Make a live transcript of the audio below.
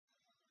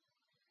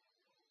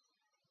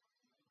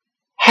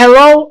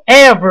Hello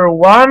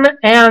everyone,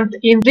 and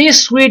in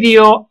this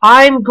video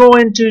I'm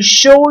going to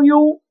show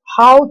you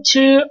how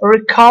to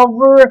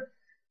recover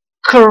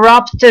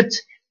corrupted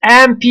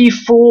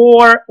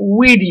MP4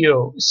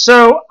 video.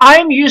 So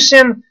I'm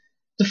using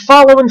the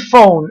following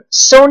phone,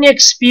 Sony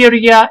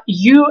Xperia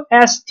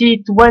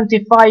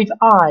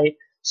UST25i.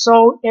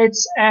 So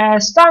it's a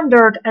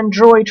standard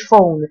Android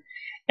phone,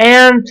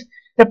 and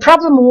the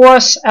problem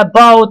was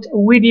about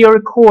video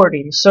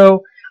recording.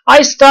 So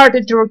I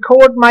started to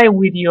record my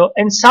video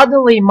and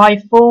suddenly my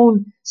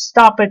phone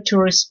stopped to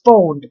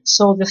respond.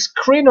 So the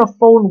screen of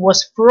phone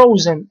was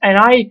frozen and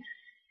I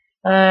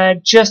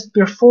just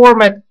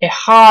performed a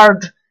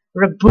hard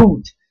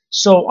reboot.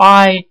 So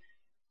I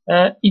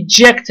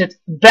ejected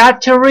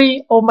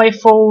battery of my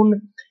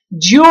phone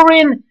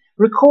during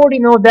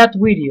recording of that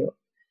video.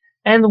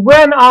 And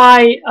when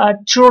I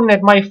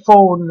turned my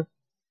phone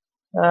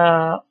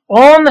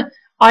on,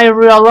 I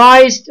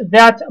realized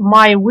that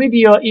my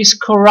video is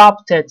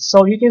corrupted.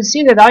 So you can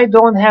see that I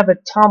don't have a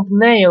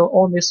thumbnail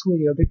on this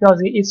video because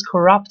it is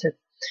corrupted.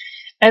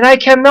 And I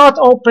cannot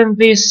open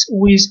this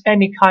with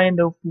any kind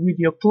of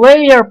video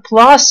player.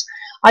 Plus,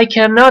 I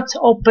cannot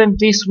open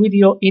this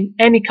video in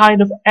any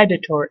kind of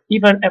editor,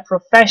 even a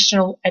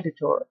professional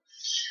editor.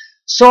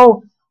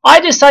 So I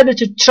decided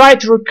to try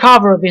to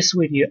recover this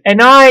video,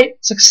 and I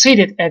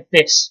succeeded at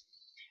this.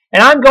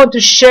 And I'm going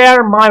to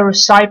share my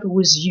recipe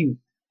with you.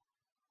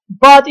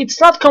 But it's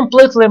not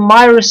completely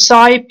my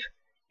recipe,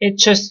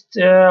 it's just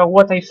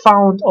what I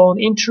found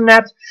on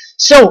internet.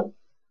 So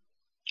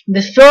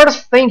the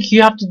first thing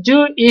you have to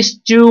do is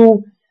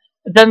to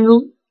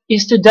download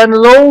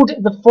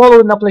the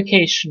following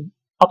application.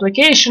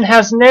 Application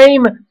has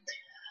name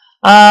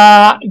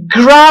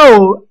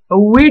Grau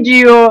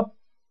video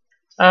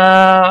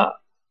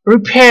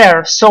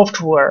repair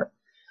software.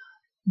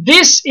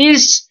 This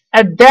is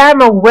a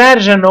demo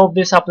version of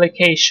this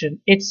application.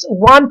 It's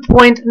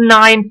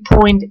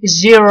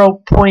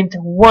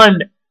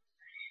 1.9.0.1.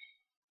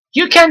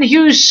 You can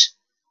use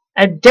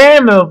a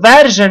demo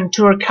version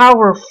to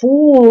recover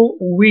full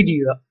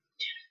video.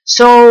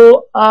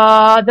 So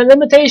the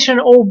limitation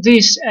of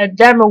this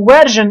demo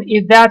version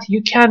is that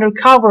you can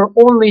recover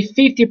only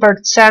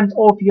 50%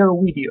 of your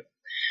video.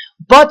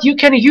 But you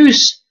can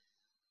use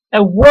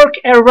a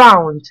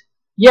workaround.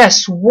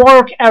 Yes,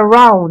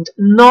 workaround,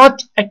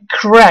 not a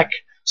crack.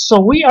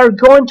 So we are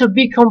going to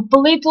be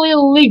completely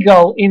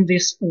legal in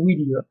this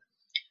video.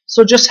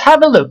 So just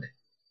have a look.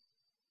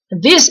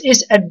 This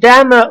is a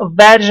demo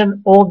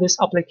version of this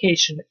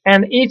application,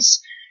 and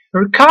it's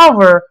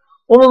recover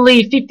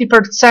only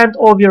 50%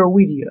 of your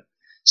video.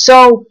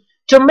 So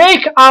to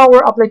make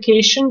our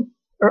application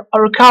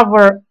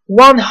recover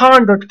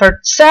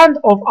 100%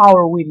 of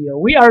our video,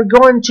 we are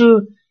going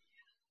to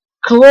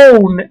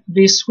clone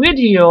this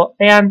video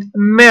and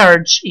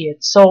merge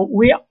it. So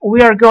we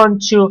are going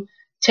to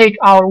take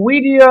our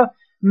video,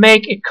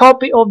 make a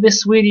copy of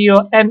this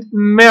video, and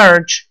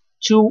merge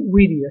two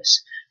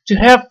videos to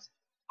have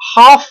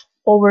half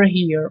over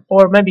here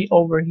or maybe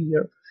over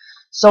here.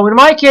 So in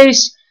my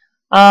case,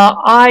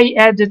 I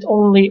added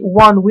only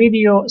one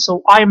video,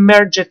 so I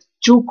merged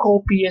two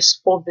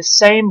copies of the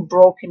same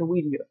broken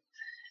video,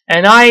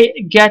 and I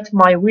get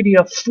my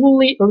video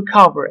fully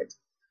recovered.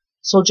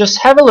 So just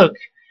have a look.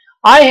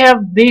 I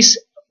have this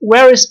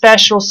very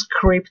special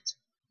script.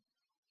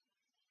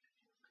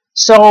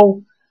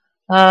 So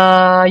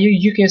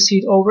you can see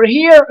it over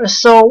here.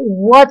 So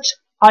what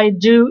I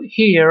do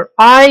here,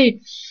 I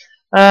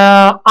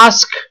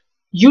ask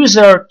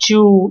user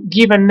to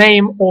give a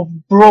name of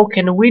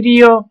broken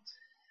video,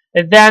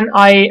 and then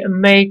I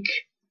make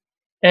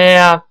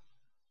a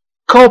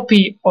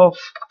copy of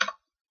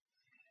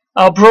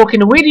a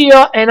broken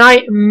video, and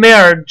I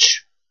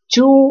merge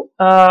two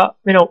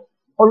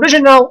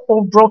original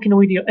of broken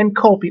video and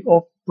copy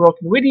of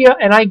broken video,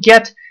 and I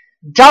get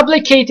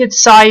duplicated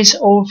size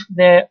of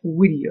the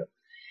video.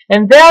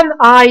 And then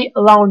I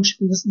launch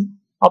this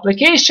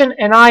application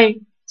and I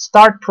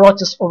start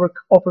process of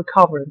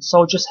recovery.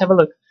 So just have a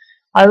look.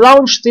 I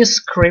launch this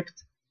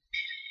script.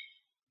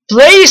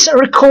 Please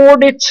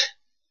record it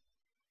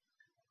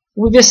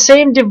with the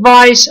same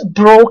device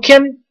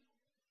broken.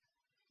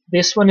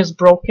 This one is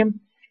broken.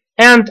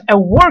 And a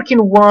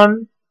working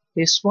one,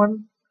 this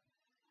one,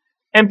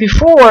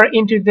 MP4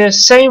 into the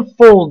same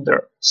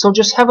folder. So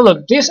just have a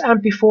look. This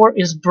MP4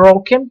 is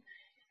broken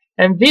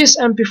and this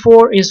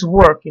MP4 is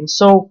working.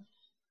 So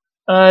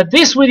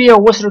this video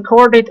was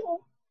recorded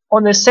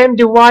on the same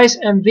device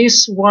and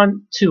this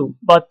one too,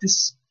 but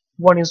this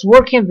one is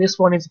working, this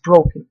one is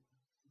broken.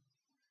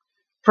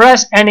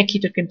 Press any key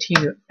to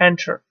continue.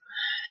 Enter.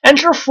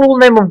 Enter full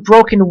name of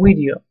broken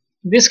video.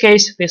 In this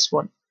case, this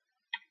one.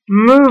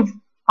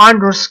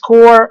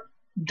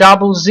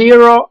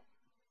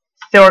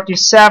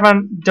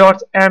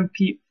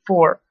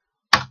 move_0037.mp4.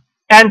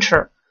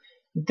 Enter.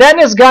 Then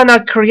it's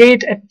gonna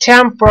create a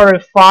temporary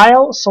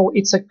file, so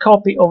it's a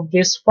copy of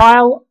this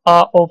file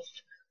of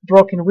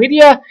broken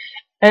video,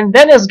 and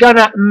then it's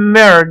gonna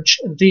merge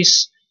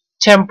this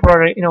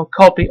temporary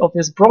copy of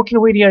this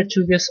broken video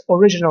to this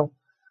original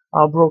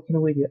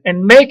broken video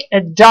and make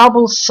a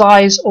double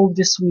size of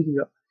this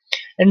video.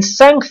 And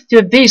thanks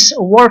to this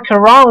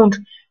workaround,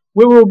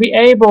 we will be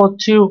able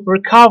to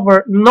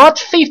recover not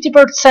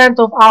 50%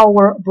 of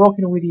our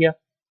broken video.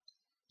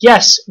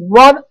 Yes,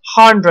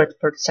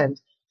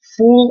 100%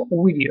 full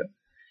video.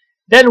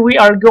 Then we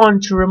are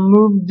going to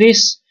remove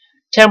this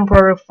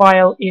temporary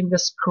file in the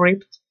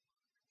script.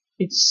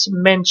 It's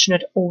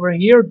mentioned over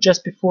here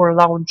just before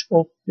launch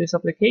of this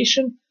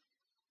application.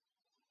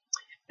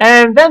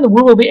 And then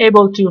we will be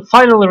able to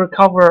finally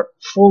recover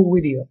full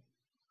video.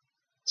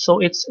 So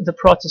it's the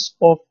process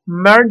of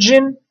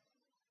merging.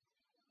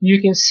 You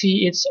can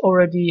see it's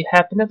already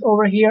happened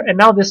over here, and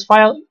now this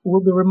file will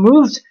be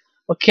removed.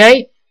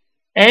 Okay,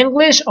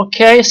 English.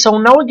 Okay, so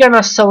now we're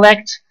gonna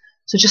select.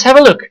 So just have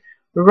a look.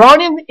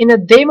 Running in a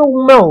demo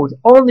mode,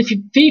 only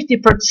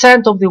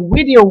 50% of the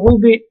video will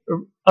be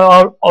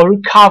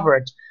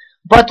recovered,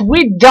 but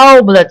we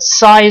doubled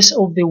size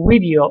of the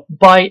video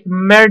by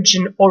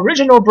merging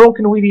original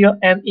broken video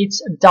and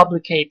its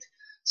duplicate.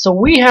 So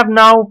we have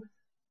now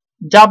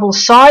double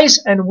size,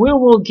 and we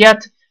will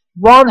get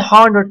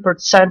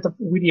 100% of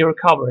video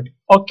recovered.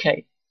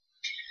 Okay,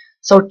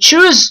 so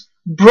choose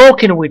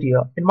broken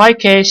video, in my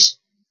case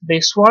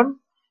this one,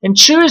 and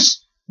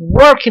choose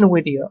working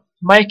video,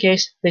 in my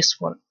case this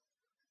one.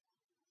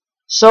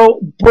 So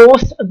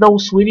both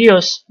those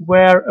videos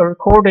were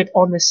recorded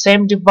on the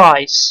same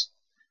device,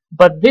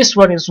 but this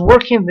one is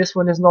working, this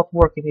one is not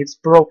working, it's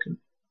broken.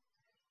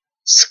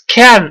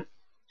 Scan.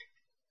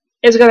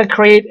 It's gonna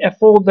create a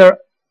folder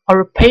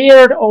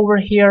repaired over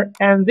here,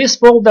 and this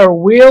folder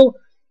will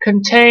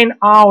contain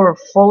our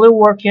fully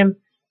working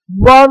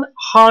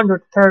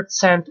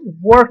 100%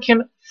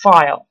 working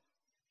file.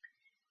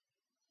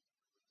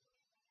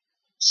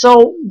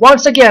 So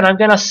once again, I'm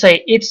gonna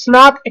say it's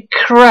not a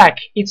crack,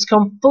 it's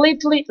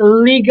completely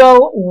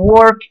legal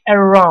work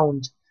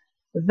around.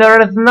 There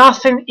is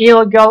nothing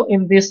illegal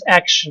in this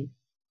action.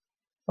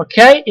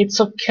 Okay, it's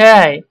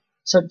okay.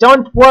 So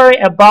don't worry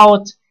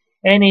about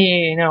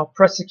any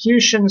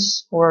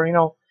prosecutions or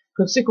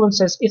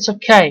consequences. It's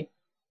okay.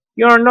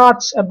 You're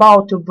not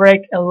about to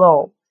break a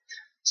law.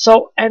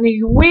 So, and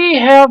we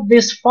have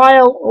this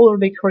file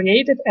already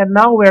created, and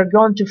now we're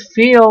going to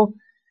fill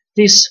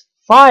this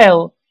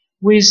file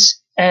with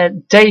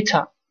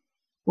data,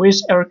 with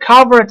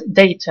recovered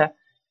data,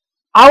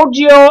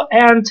 audio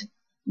and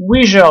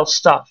visual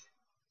stuff.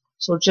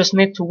 So just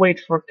need to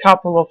wait for a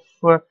couple of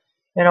for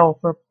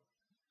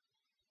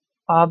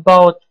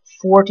about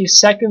 40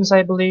 seconds,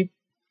 I believe.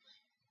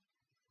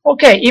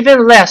 Okay,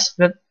 even less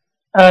than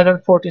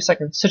 40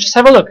 seconds. So just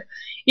have a look.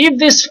 If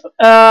this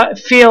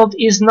field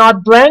is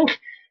not blank,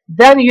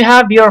 then you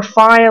have your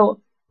file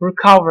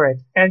recovered,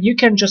 and you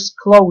can just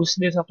close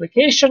this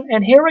application,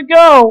 and here we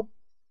go.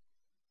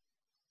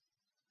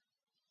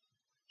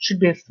 Should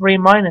be 3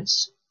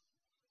 minutes.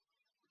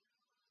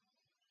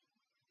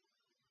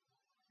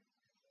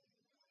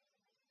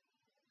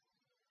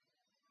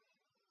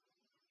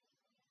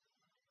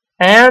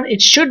 And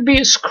it should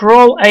be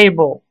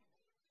scrollable.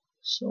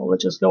 So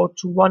let's just go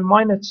to 1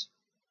 minute.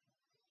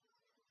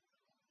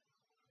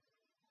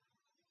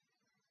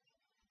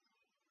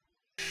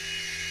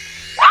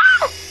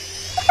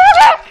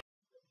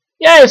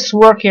 Yeah, it's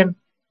working.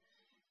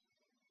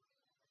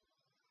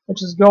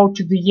 Let's just go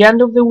to the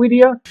end of the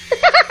video.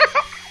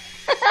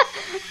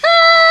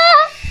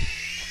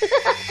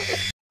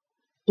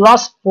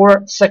 Plus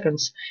 4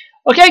 seconds.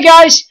 Okay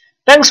guys,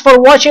 thanks for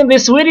watching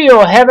this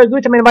video. Have a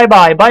good time and bye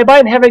bye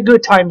and have a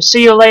good time.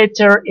 See you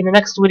later in the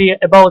next video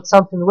about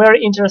something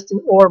very interesting,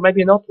 or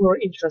maybe not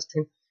very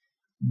interesting.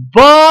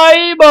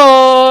 Bye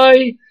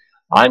bye.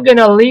 I'm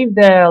gonna leave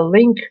the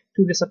link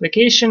to this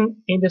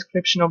application in the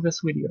description of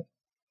this video.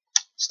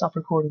 Stop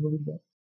recording the video.